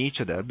from each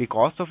other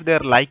because of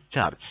their like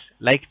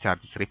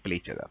charges repel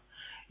each other.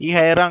 ഈ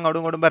ഹെയർ അങ്ങോട്ടും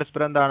ഇങ്ങോട്ടും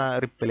പരസ്പരം എന്താണ്?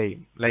 റിപ്പൽ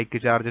ചെയ്യും. ലൈക്ക്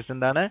ചാർജസ്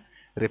എന്താണ്?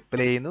 റിപ്പൽ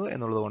ചെയ്യുന്നു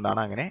എന്നുള്ളത്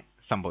കൊണ്ടാണ് അങ്ങനെ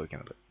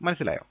സംഭവിക്കുന്നത്.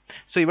 മനസ്സിലായോ?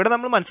 സോ ഇവിടെ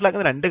നമ്മൾ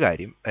മനസ്സിലാക്കുന്ന രണ്ട്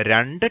കാര്യം,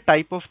 രണ്ട്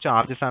ടൈപ്പ് ഓഫ്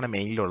ചാർജസ് ആണ്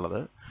മെയിനിലുള്ളത്.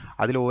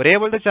 അതിൽ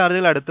ഒരേപോലത്തെ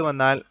ചാർജുകൾ അടുത്ത്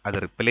വന്നാൽ അത്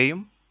റിപ്പൽ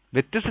ചെയ്യും,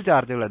 വ്യത്യസ്ത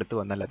ചാർജുകൾ അടുത്ത്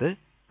വന്നാൽ അത്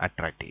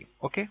അട്രാക്ട് ചെയ്യും.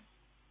 ഓക്കെ,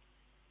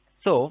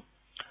 സോ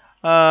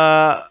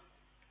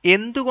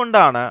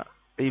എന്തുകൊണ്ടാണ്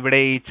ഇവിടെ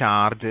ഈ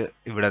ചാർജ്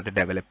ഇവിടെ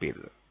ഡെവലപ്പ്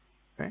ചെയ്തത്.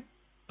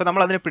 ഇപ്പൊ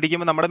നമ്മൾ അതിനെ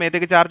പിടിക്കുമ്പോൾ നമ്മുടെ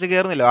മേത്തേക്ക് ചാർജ്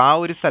കയറുന്നില്ല. ആ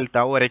ഒരു സ്ഥലത്ത്,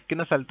 ആ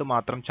ഉരയ്ക്കുന്ന സ്ഥലത്ത്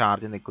മാത്രം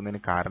ചാർജ് നിൽക്കുന്നതിന്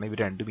കാരണം ഇവർ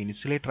രണ്ടും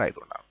ഇൻസുലേറ്റർ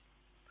ആയതുകൊണ്ടാണ്.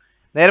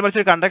 നേരെ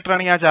മറിച്ച് കണ്ടക്ടർ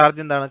ആണെങ്കിൽ ആ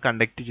ചാർജ് എന്താണ്,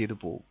 കണ്ടക്ട് ചെയ്ത്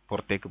പോകും,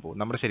 പുറത്തേക്ക് പോകും,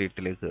 നമ്മുടെ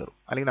ശരീരത്തിലേക്ക് കയറും,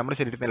 അല്ലെങ്കിൽ നമ്മുടെ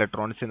ശരീരത്തിലെ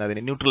ഇലക്ട്രോണിക്സ്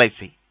അതിനെ ന്യൂട്രലൈസ്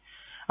ചെയ്യും.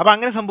 അപ്പൊ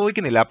അങ്ങനെ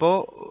സംഭവിക്കുന്നില്ല. അപ്പോൾ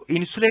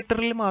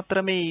ഇൻസുലേറ്ററിൽ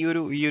മാത്രമേ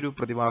ഈ ഒരു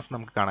പ്രതിഭാസം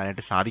നമുക്ക്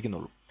കാണാനായിട്ട്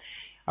സാധിക്കുന്നുള്ളൂ.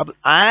 അപ്പൊ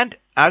and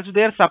as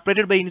they are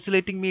separated by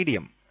insulating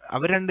medium,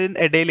 അവർ രണ്ടും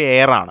ഇടയിൽ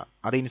എയർ ആണ്,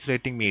 അത്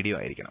ഇൻസുലേറ്റിംഗ് മീഡിയം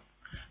ആയിരിക്കണം.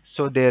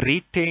 So they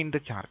retain the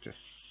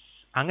charges.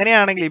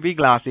 അങ്ങനെയാണെങ്കിൽ ഇപ്പോൾ ഈ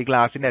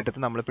ഗ്ലാസിന്റെ അറ്റത്ത്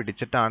നമ്മൾ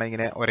പിടിച്ചിട്ടാണ്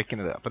ഇങ്ങനെ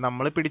ഉരയ്ക്കുന്നത്. അപ്പൊ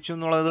നമ്മൾ പിടിച്ചു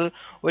എന്നുള്ളത്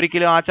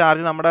ഒരിക്കലും ആ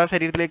ചാർജ് നമ്മുടെ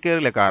ശരീരത്തിലേക്ക്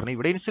കയറില്ല, കാരണം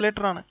ഇവിടെ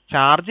ഇൻസുലേറ്റർ ആണ്.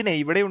 ചാർജിനെ,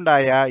 ഇവിടെ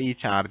ഉണ്ടായ ഈ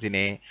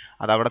ചാർജിനെ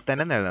അത് അവിടെ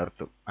തന്നെ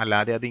നിലനിർത്തും,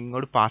 അല്ലാതെ അത്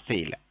ഇങ്ങോട്ട് പാസ്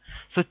ചെയ്യില്ല.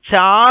 സോ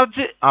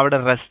ചാർജ് അവിടെ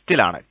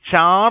റെസ്റ്റിലാണ്.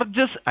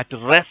 Charges at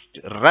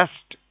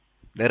rest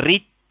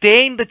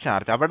retain the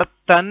charge, അവിടെ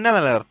തന്നെ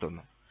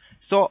നിലനിർത്തുന്നു.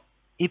 സോ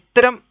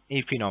ഇത്തരം ഈ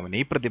ഫിനോമിന,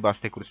 ഈ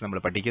പ്രതിഭാസത്തെ കുറിച്ച് നമ്മൾ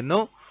പഠിക്കുന്നു.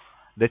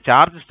 The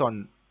charges on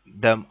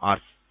them are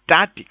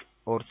static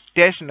or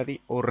stationary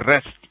or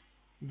rest,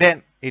 then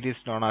it is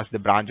known as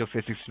the branch of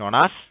physics known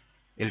as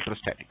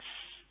electrostatics.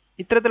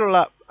 ഇത്തരത്തിലുള്ള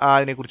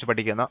അതിനെ കുറിച്ച്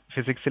പഠിക്കുന്ന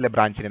ഫിസിക്സിലെ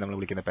ബ്രാഞ്ചിനെ നമ്മൾ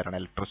വിളിക്കുന്ന പേരാണ്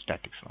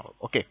ഇലക്ട്രോസ്റ്റാറ്റിക്സ് എന്നുള്ളത്.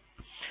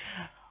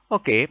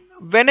 Okay,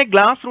 when a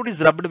glass rod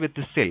is rubbed with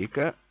silk,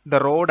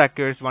 the rod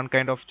acquires one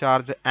kind of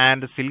charge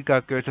and the silk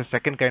acquires a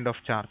second kind of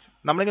charge.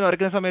 നമ്മളിങ്ങനെ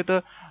വരയ്ക്കുന്ന സമയത്ത്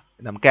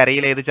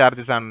നമുക്കറിയില്ല ഏത്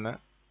ചാർജസ് ആണെന്ന്.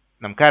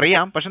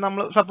 നമുക്കറിയാം, പക്ഷെ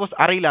നമ്മൾ സപ്പോസ്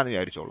അറിയില്ല എന്ന്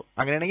വിചാരിച്ചോളൂ.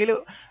 അങ്ങനെയാണെങ്കിൽ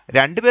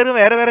രണ്ടുപേരും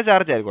വേറെ വേറെ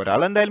ചാർജ് ആയിരിക്കും.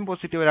 ഒരാൾ എന്തായാലും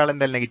പോസിറ്റീവ്, ഒരാൾ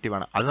എന്തായാലും നെഗറ്റീവ്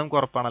ആണ്. അത് നമുക്ക്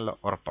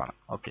ഉറപ്പാണ്.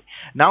 Okay,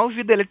 now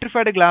if the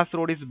electrified glass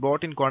rod is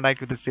brought in contact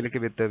with the silk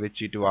with which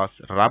it was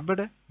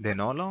rubbed, they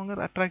no longer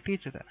attract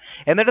each other.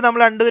 എന്നിട്ട് നമ്മൾ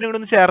രണ്ടുപേരും കൂടെ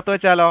ഒന്ന് ചേർത്ത്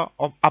വെച്ചാലോ,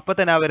 അപ്പൊ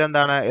തന്നെ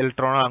അവരെന്താണ്,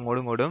 ഇലക്ട്രോൺ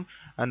അങ്ങോട്ടും ഇങ്ങോട്ടും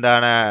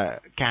എന്താണ്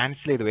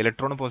ക്യാൻസൽ ചെയ്തു.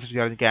 ഇലക്ട്രോൺ പോസിറ്റീവ്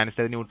ചാർജ്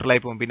ക്യാൻസൽ ചെയ്ത് ന്യൂട്രൽ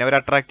ആയി പോകും, പിന്നെ അവർ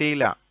അട്രാക്ട്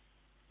ചെയ്യില്ല.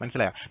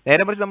 മനസ്സിലായോ?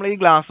 നേരെ മറിച്ച് നമ്മൾ ഈ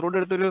ഗ്ലാസ് റോഡ്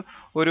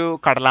എടുത്തൊരു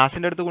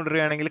കടലാസിന്റെ അടുത്ത്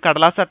കൊണ്ടുവരികയാണെങ്കിൽ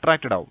കടലാസ്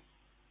അട്രാക്റ്റഡ് ആവും.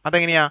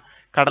 അതെങ്ങനെയാ?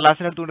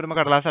 കടലാസിന്റെ അടുത്ത് കൊണ്ടുവരുമ്പോൾ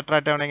കടലാസ്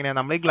അട്രാക്ട് ആവണം എങ്ങനെയാ?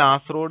 നമ്മൾ ഈ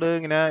ഗ്ലാസ് റോഡ്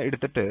ഇങ്ങനെ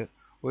എടുത്തിട്ട്,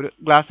 ഒരു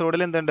ഗ്ലാസ്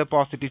റോഡിൽ എന്തുണ്ട്,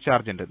 പോസിറ്റീവ്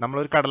ചാർജ് ഉണ്ട്.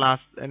 നമ്മളൊരു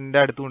കടലാസിന്റെ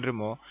അടുത്ത്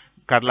കൊണ്ടുവരുമ്പോൾ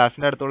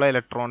കടലാസിന്റെ അടുത്തുള്ള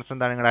ഇലക്ട്രോൺസ്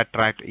എന്താണ്, നിങ്ങളുടെ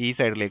അട്രാക്ട് ഈ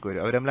സൈഡിലേക്ക്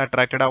വരും, അവർ തമ്മിൽ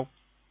അട്രാക്റ്റഡ് ആവും.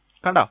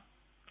 കണ്ടോ?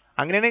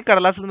 അങ്ങനെയാണ് ഈ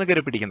കടലാസിൽ നിന്ന്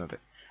കയറി പിടിക്കുന്നത്.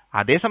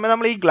 അതേസമയം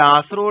നമ്മൾ ഈ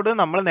ഗ്ലാസ് റോഡ്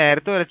നമ്മൾ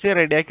നേരത്തെ വരച്ച്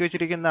റെഡിയാക്കി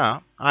വെച്ചിരിക്കുന്ന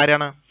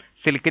ആരാണ്,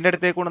 സിൽക്കിന്റെ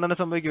അടുത്തേക്ക് കൊണ്ടുവന്ന്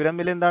സംഭവിക്കും. ഇവർ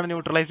തമ്മിൽ എന്താണ്,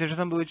 ന്യൂട്രലൈസേഷൻ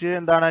സംഭവിച്ച്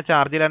എന്താണ്,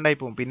 ചാർജ് ഇല്ലാണ്ടായി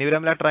പോകും, പിന്നെ ഇവർ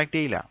തമ്മിൽ അട്രാക്ട്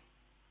ചെയ്യില്ല.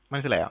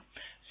 മനസ്സിലായോ?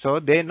 So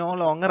they no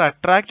longer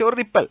attract or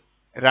repel.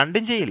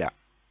 രണ്ടും ചെയ്യില്ല.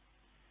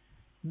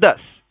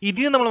 Thus,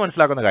 ഇതിൽ നമ്മൾ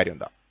മനസ്സിലാക്കുന്ന കാര്യം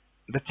എന്താ?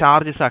 The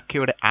charges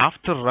acquired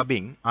after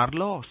rubbing are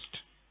lost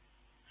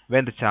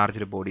when the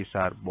charged bodies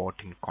are brought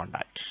in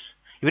contact.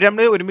 ഇവർ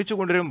നമ്മൾ ഒരുമിച്ച്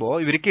കൊണ്ടുവരുമ്പോൾ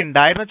ഇവർക്ക്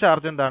ഉണ്ടായിരുന്ന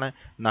ചാർജ് എന്താണ്,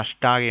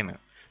 നഷ്ടാകയാണ്.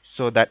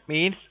 So that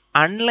means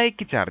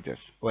unlike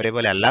charges,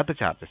 ഒരേപോലെ അല്ലാത്ത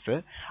charges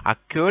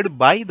acquired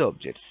by the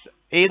objects,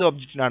 ഏത്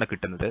ഒബ്ജക്റ്റിനാണ്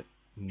കിട്ടുന്നത്,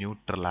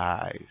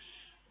 neutralize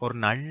or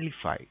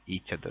nullify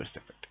each other's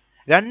effect.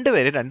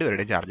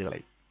 രണ്ടുപേരുടെ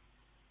ചാർജുകളായി.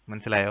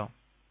 മനസ്സിലായോ?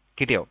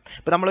 കിട്ടിയോ?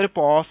 ഇപ്പൊ നമ്മളൊരു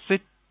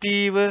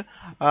പോസിറ്റീവ്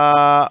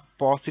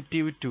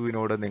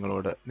 2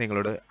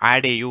 നിങ്ങളോട്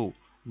ആഡ് ചെയ്യൂ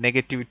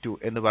നെഗറ്റീവ് 2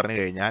 എന്ന് പറഞ്ഞു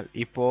കഴിഞ്ഞാൽ,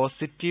 ഈ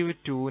പോസിറ്റീവ്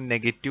 2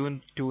 നെഗറ്റീവ്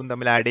 2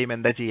 തമ്മിൽ ആഡ് ചെയ്യുമ്പോൾ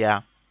എന്താ ചെയ്യാ?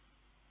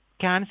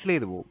 ക്യാൻസൽ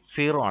ചെയ്ത് പോകും.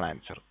 0 ആണ്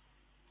answer.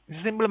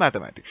 Simple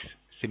mathematics.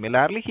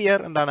 Similarly here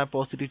എന്താണ്,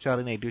 പോസിറ്റീവ്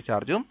ചാർജ് നെഗറ്റീവ്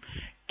ചാർജും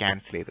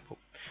ക്യാൻസൽ ചെയ്ത്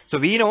പോകും. So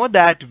we know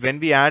that when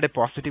we add a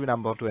positive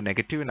number to a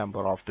negative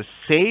number of the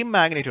same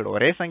magnitude,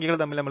 ഒരേ സംഖ്യകൾ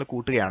തമ്മിൽ നമ്മൾ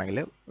കൂട്ടുകയാണെങ്കിൽ,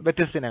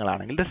 വ്യത്യസ്ത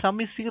ഇനങ്ങളാണെങ്കിൽ, the sum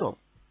is 0.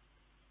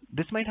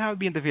 This might have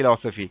been the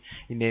philosophy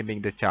in naming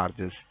the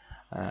charges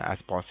as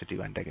positive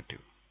and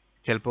negative.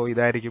 ചിലപ്പോൾ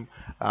ഇതായിരിക്കും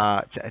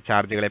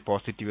ചാർജുകളെ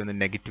positive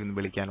എന്നും negative എന്നും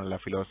വിളിക്കാനുള്ള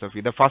philosophy.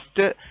 The first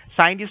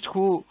scientist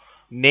who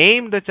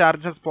named the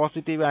charges as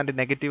positive and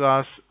negative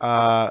was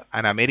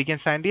an American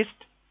scientist,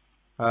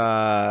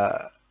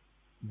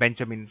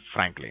 Benjamin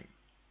Franklin.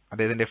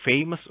 അദ്ദേഹത്തിന്റെ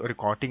famous ഒരു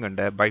coating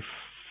ഉണ്ട്, by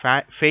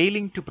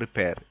failing to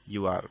prepare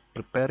you are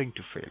preparing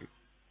to fail.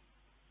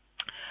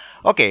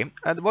 Okay,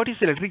 what is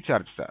electric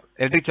charge, sir?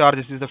 Electric charge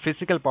is the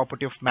physical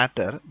property of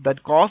matter that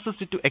causes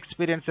it to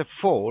experience a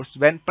force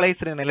when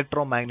placed in an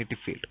electromagnetic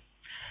field.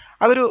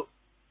 അതൊരു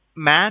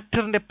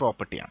മാറ്ററിന്റെ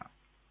പ്രോപ്പർട്ടിയാണ്.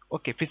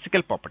 Okay,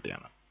 physical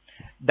പ്രോപ്പർട്ടിയാണ്.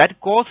 That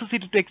causes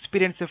it to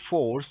experience a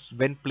force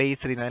when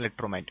placed in an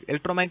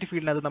electromagnetic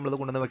field. അത് നമ്മളത്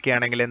കൊണ്ടുവന്ന്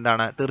വെക്കുകയാണെങ്കിൽ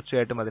എന്താണ്,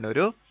 തീർച്ചയായിട്ടും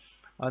അതിനൊരു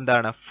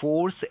എന്താണ്,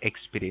 ഫോഴ്സ്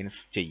എക്സ്പീരിയൻസ്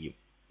ചെയ്യും.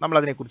 നമ്മൾ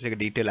അതിനെക്കുറിച്ചൊക്കെ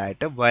ഡീറ്റെയിൽ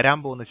ആയിട്ട് വരാൻ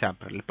പോകുന്ന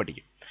ചാപ്റ്ററിൽ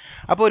പഠിക്കും.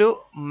 അപ്പോൾ ഒരു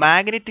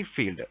മാഗ്നറ്റിക്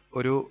ഫീൽഡ്,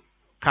 ഒരു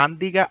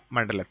കാന്തിക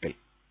മണ്ഡലത്തിൽ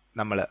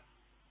നമ്മൾ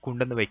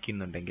കൊണ്ടുവന്ന്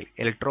വെക്കുന്നുണ്ടെങ്കിൽ,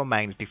 ഇലക്ട്രോ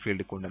മാഗ്നറ്റിക്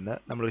ഫീൽഡ് കൊണ്ടുവന്ന്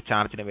നമ്മളൊരു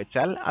ചാർജിനെ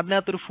വെച്ചാൽ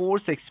അതിനകത്തൊരു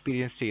ഫോഴ്സ്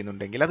എക്സ്പീരിയൻസ്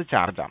ചെയ്യുന്നുണ്ടെങ്കിൽ അത്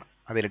ചാർജാണ്,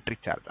 അത്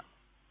ഇലക്ട്രിക് ചാർജാണ്.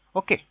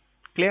 Okay,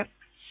 clear?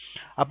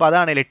 അപ്പോൾ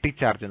അതാണ്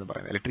ഇലക്ട്രിക് ചാർജ് എന്ന്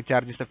പറയുന്നത്. Electric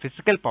charge is the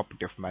physical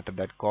property of matter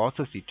that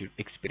causes it to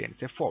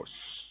experience A force.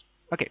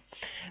 Okay,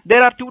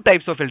 there are 2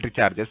 types of electric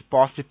charges,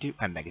 positive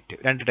and negative.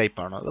 രണ്ട് type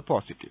ആണ്. അത്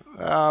positive,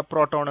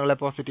 പ്രോട്ടോണുകളെ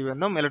positive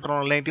എന്നും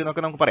ഇലക്ട്രോണുകളെ negative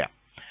എന്നൊക്കെ നമുക്ക് പറയാം.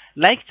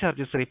 Like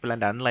charges ripple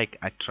and unlike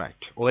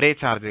attract. ഒരേ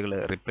ചാർജുകൾ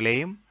ripple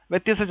ചെയ്യും,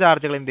 വ്യത്യസ്ത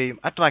ചാർജുകൾ എന്ത് ചെയ്യും,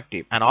 അട്രാക്ട്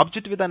ചെയ്യും. An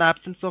object with an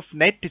absence of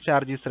net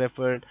charge is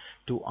referred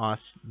to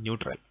as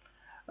neutral.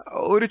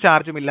 ഒരു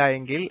ചാർജും ഇല്ല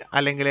എങ്കിൽ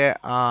അല്ലെങ്കിൽ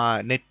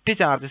നെറ്റ്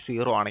ചാർജ്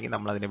 0 ആണെങ്കിൽ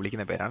നമ്മൾ അതിനെ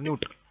വിളിക്കുന്ന പേരാണ്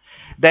neutral.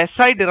 The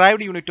SI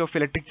derived unit of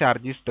electric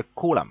charge is the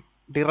coulomb.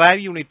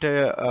 Derived unit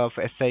of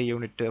SI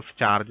unit of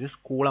charge is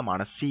coulomb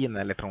ആണ്. C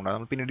എന്ന ലെറ്റർ ഉണ്ട്.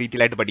 നമ്മൾ പിന്നെ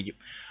ഡീറ്റെയിൽ ആയിട്ട് പഠിക്കും.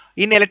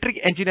 In electric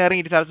engineering,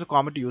 it is also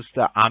common to use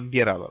the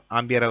ampere hour.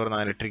 Ampere hour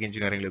എന്നാണ് electric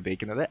engineering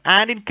ഉപയോഗിക്കുന്നത്.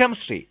 And in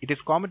chemistry, it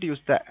is common to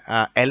use the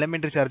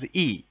elementary charge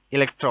E,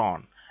 electron,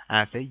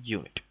 as a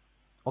unit.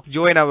 Okay.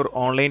 Join our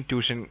online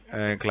tuition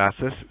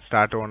classes.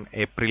 Start on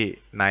April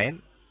 9.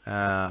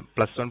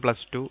 +1,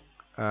 +2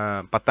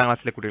 10ാം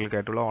ക്ലാസ്സിലെ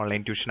കുട്ടികൾക്കായിട്ടുള്ള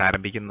online tuition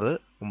ആരംഭിക്കുന്നത്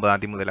 9ാം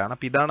തീയതി മുതലാണ്.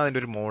 അപ്പോൾ ഇതാണ് അതിൻ്റെ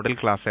ഒരു മോഡൽ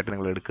ക്ലാസ് ആയിട്ട്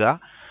നിങ്ങൾ എടുക്കുക.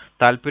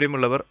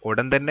 താല്പര്യമുള്ളവർ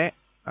ഉടൻ തന്നെ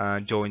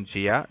ജോയിൻ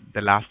ചെയ്യുക.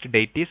 The last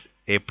date is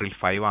April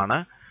 5 ആണ്.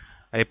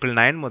 April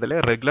 9 മുതൽ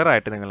റെഗുലർ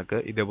ആയിട്ട് നിങ്ങൾക്ക്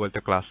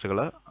ഇതേപോലത്തെ ക്ലാസ്സുകൾ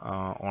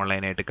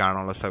ഓൺലൈനായിട്ട്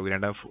കാണാനുള്ള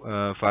സൗകര്യമുണ്ട്.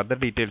 ഫർദർ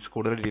ഡീറ്റെയിൽസ്,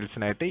 കൂടുതൽ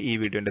ഡീറ്റെയിൽസിനായിട്ട് ഈ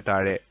വീഡിയോൻ്റെ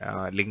താഴെ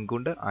ലിങ്ക്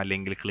ഉണ്ട്. ആ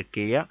ലിങ്കിൽ ക്ലിക്ക്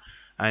ചെയ്യുക.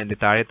 അതിൻ്റെ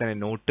താഴെ തന്നെ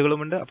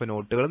നോട്ടുകളുമുണ്ട്. അപ്പോൾ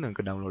നോട്ടുകൾ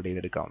നിങ്ങൾക്ക് ഡൗൺലോഡ്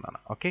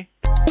ചെയ്തെടുക്കാവുന്നതാണ്. ഓക്കെ.